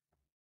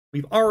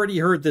 we've already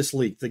heard this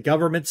leak. The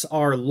governments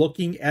are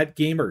looking at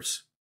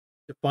gamers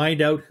to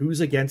find out who's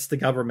against the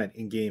government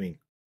in gaming.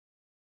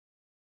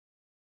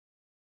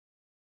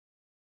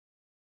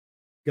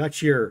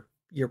 Got your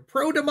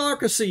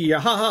pro-democracy,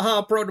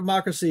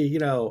 pro-democracy, you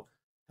know,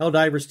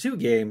 Helldivers 2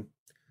 game.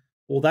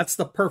 Well, that's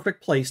the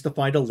perfect place to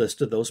find a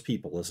list of those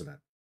people, isn't it?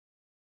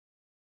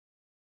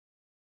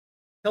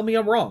 Tell me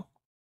I'm wrong.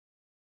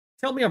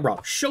 Tell me I'm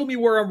wrong. Show me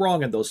where I'm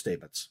wrong in those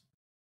statements.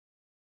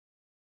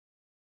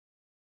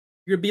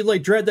 You're going to be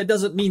like, Dread, that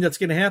doesn't mean that's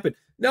going to happen.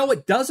 No,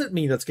 it doesn't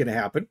mean that's going to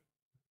happen.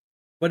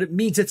 But it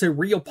means it's a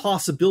real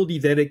possibility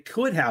that it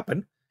could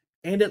happen,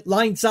 and it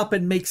lines up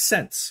and makes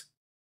sense.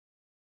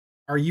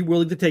 Are you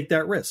willing to take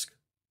that risk?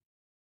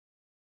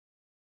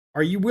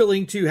 Are you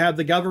willing to have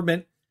the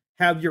government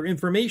have your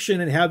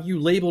information and have you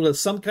labeled as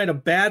some kind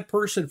of bad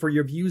person for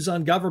your views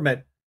on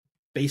government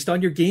based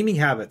on your gaming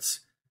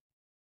habits?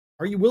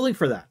 Are you willing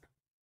for that?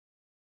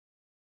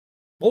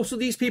 Most of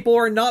these people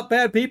are not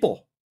bad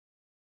people.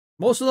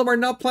 Most of them are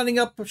not planning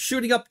up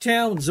shooting up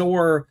towns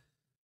or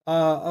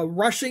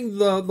rushing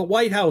the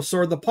White House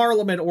or the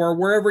Parliament or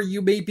wherever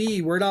you may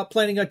be. We're not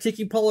planning on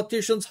taking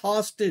politicians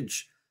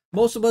hostage.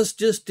 Most of us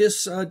just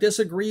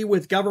disagree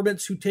with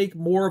governments who take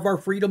more of our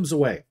freedoms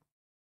away.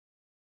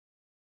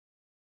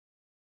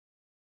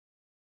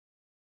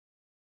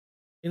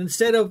 And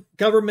instead of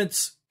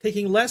governments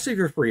taking less of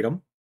your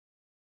freedom,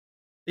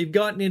 they've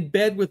gotten in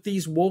bed with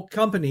these woke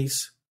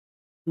companies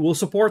who will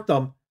support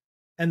them,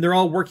 and they're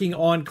all working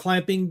on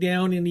clamping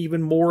down in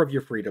even more of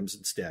your freedoms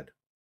instead.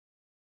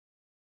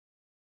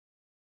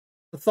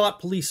 The thought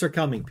police are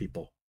coming,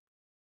 people.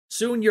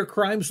 Soon your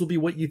crimes will be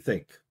what you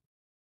think.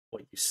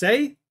 What you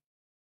say,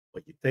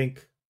 what you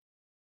think.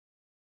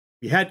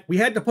 We had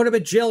to put him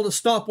in jail to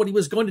stop what he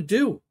was going to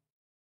do.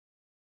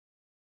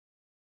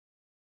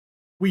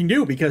 We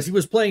knew because he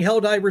was playing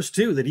Helldivers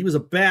 2 that he was a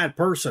bad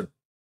person.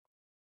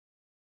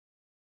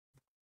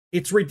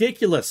 It's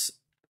ridiculous,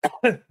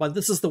 but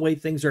this is the way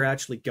things are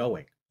actually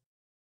going.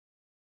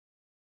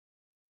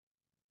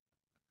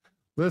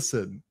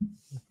 Listen,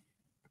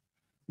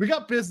 we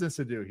got business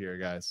to do here,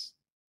 guys.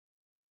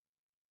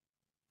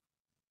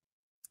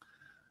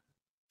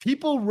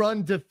 People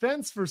run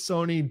defense for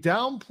Sony,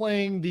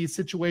 downplaying the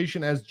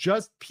situation as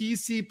just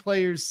PC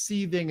players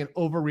seething and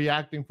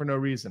overreacting for no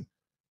reason.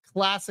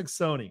 Classic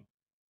Sony.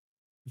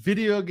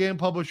 Video game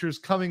publishers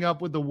coming up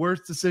with the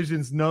worst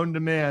decisions known to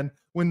man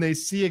when they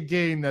see a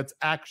game that's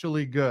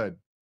actually good.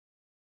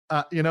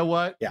 You know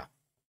what? Yeah.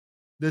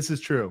 This is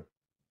true.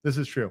 This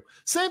is true.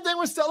 Same thing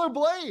with Stellar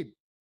Blade.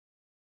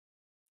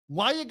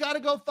 Why you got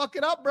to go fuck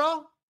it up,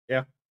 bro?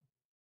 Yeah.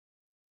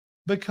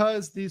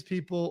 Because these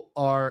people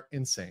are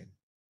insane.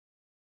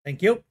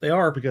 Thank you. They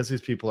are. Because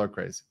these people are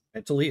crazy.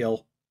 Mentally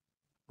ill.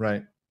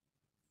 Right.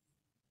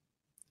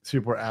 These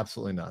people are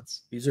absolutely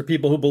nuts. These are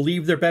people who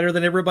believe they're better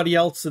than everybody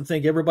else and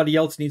think everybody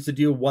else needs to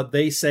do what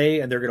they say,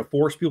 and they're going to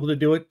force people to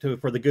do it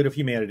for the good of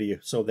humanity,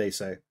 so they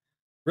say.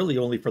 Really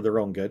only for their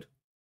own good.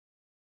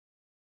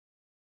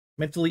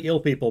 Mentally ill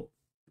people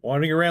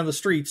wandering around the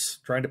streets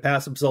trying to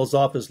pass themselves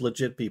off as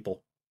legit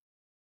people.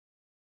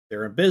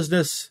 They're in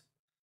business.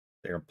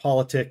 They're in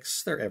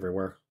politics. They're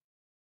everywhere.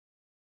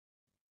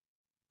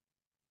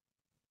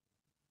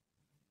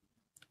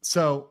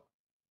 So,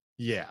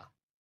 yeah,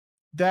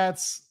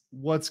 that's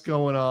what's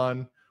going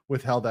on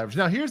with Helldivers.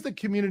 Now, here's the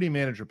community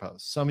manager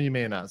post. Some of you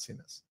may have not seen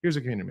this. Here's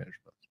a community manager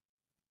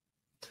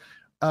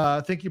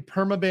post. Thank you,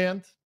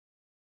 Perma-Banned.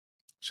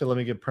 So let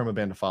me give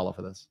Perma-Banned a follow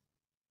for this.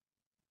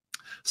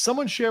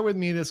 Someone share with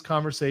me this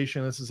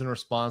conversation. This is in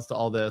response to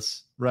all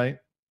this, right?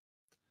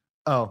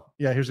 Oh,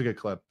 yeah, here's a good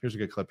clip. Here's a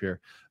good clip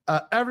here.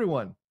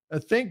 Everyone,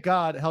 thank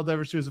God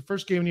Helldivers 2 is the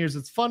first game in years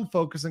that's fun,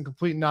 focus, and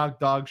complete knock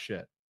dog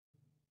shit.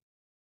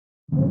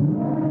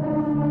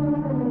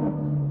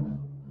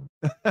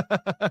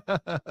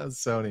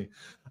 Sony.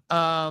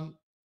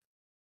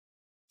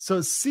 So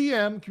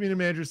CM, community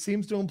manager,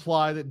 seems to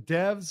imply that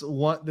devs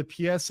want the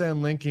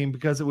PSN linking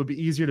because it would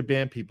be easier to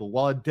ban people,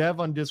 while a dev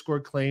on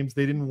Discord claims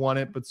they didn't want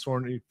it, but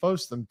Sony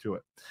forced them to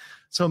it.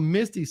 So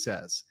Misty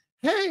says,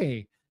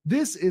 hey,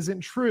 this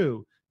isn't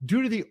true.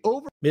 Due to the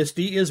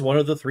Misty is one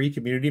of the 3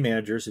 community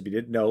managers, if you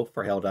didn't know,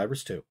 for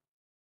Helldivers 2.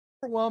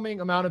 overwhelming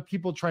amount of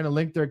people trying to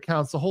link their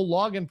accounts. The whole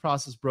login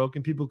process broke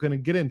and people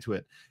couldn't get into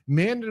it.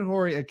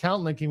 Mandatory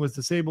account linking was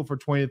disabled for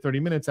 20 to 30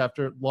 minutes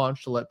after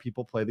launch to let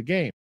people play the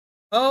game.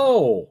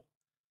 Oh,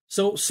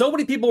 so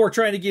many people were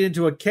trying to get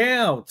into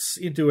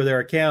their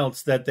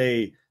accounts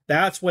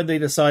that's when they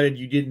decided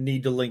you didn't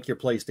need to link your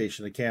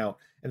PlayStation account.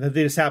 And then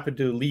they just happened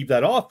to leave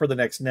that off for the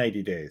next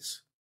 90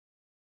 days.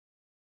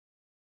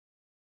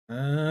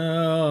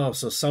 Oh,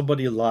 so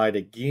somebody lied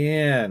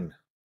again.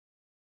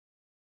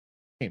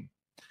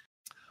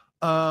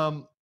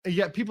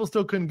 Yet people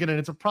still couldn't get in.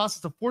 It's a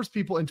process to force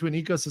people into an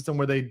ecosystem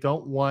where they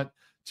don't want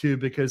to,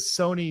 because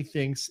Sony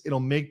thinks it'll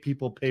make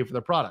people pay for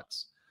their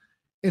products.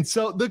 And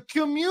so the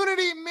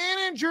community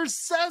manager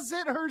says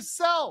it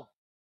herself.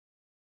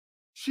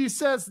 She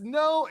says,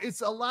 no,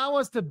 it's allow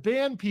us to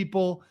ban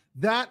people.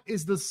 That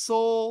is the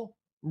sole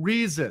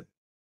reason.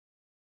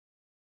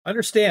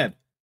 Understand.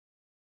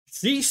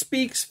 She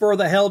speaks for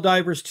the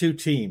Helldivers 2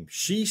 team.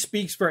 She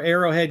speaks for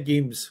Arrowhead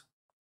Games.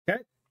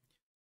 Okay?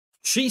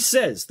 She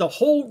says the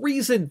whole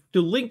reason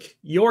to link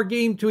your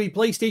game to a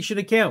PlayStation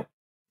account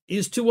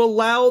is to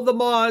allow the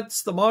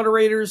mods, the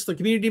moderators, the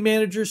community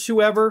managers,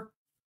 whoever,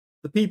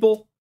 the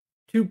people,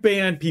 to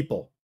ban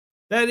people.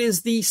 That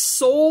is the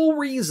sole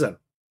reason.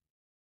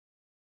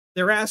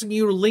 They're asking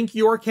you to link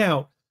your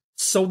account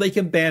so they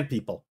can ban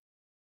people.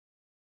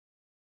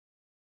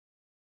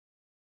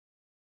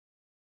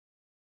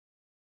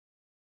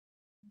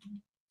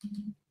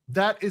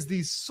 That is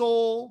the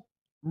sole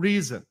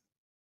reason.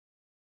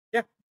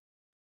 Yeah.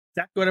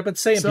 That's what I've been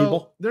saying, so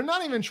people. They're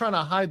not even trying to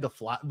hide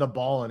the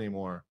ball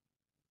anymore.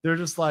 They're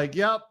just like,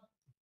 yep.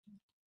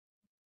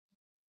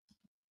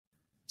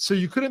 So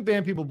you couldn't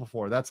ban people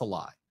before. That's a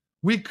lie.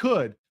 We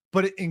could,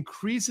 but it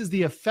increases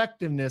the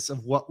effectiveness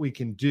of what we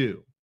can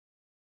do.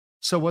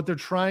 So what they're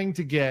trying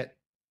to get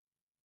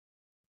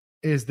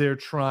is they're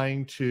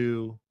trying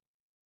to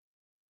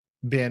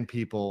ban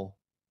people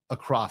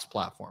across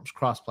platforms,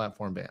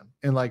 cross-platform ban,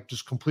 and like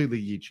just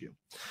completely yeet you.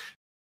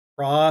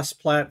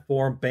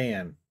 Cross-platform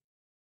ban.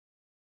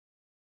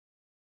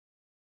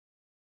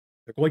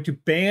 They're going to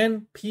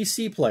ban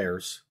PC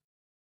players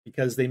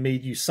because they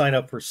made you sign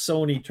up for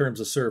Sony terms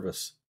of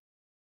service.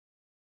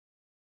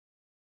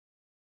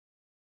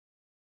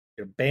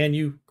 They're going to ban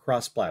you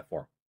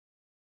cross-platform.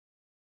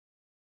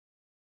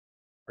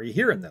 Are you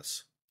hearing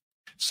this?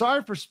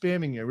 Sorry for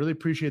spamming you. I really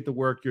appreciate the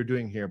work you're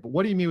doing here. But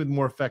what do you mean with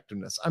more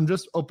effectiveness? I'm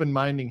just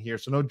open-minding here,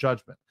 so no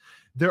judgment.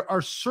 There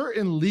are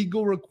certain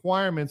legal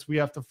requirements we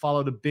have to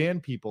follow to ban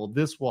people.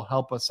 This will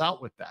help us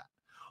out with that.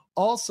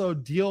 Also,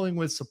 dealing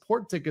with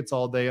support tickets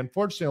all day.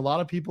 Unfortunately, a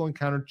lot of people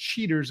encounter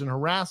cheaters and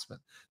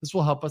harassment. This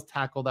will help us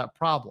tackle that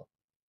problem.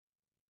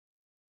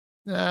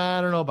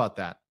 I don't know about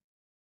that.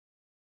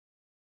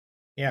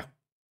 Yeah.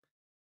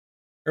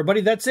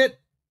 Everybody, that's it.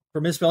 For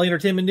Miss Valley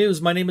Entertainment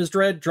News, my name is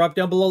Dredd. Drop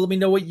down below. Let me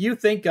know what you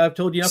think. I've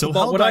told you enough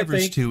about what I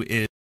think. So Helldivers 2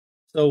 is...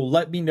 So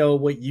let me know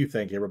what you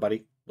think,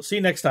 everybody. We'll see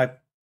you next time.